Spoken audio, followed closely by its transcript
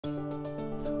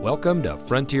Welcome to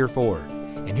Frontier Ford,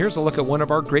 and here's a look at one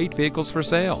of our great vehicles for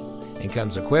sale. It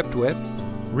comes equipped with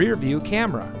rear view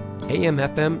camera,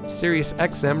 AM/FM Sirius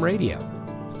XM radio,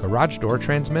 garage door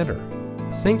transmitter,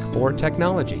 Sync 4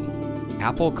 technology,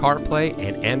 Apple CarPlay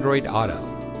and Android Auto,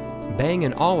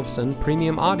 Bang & Olufsen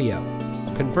premium audio,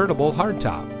 convertible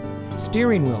hardtop,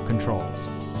 steering wheel controls,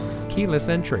 keyless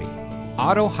entry,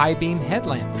 auto high beam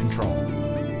headlamp control.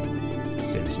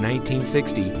 Since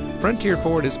 1960, Frontier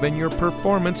Ford has been your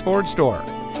performance Ford store.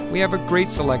 We have a great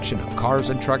selection of cars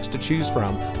and trucks to choose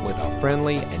from with a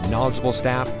friendly and knowledgeable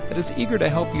staff that is eager to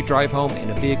help you drive home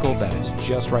in a vehicle that is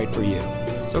just right for you.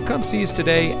 So come see us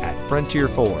today at Frontier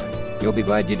Ford. You'll be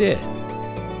glad you did.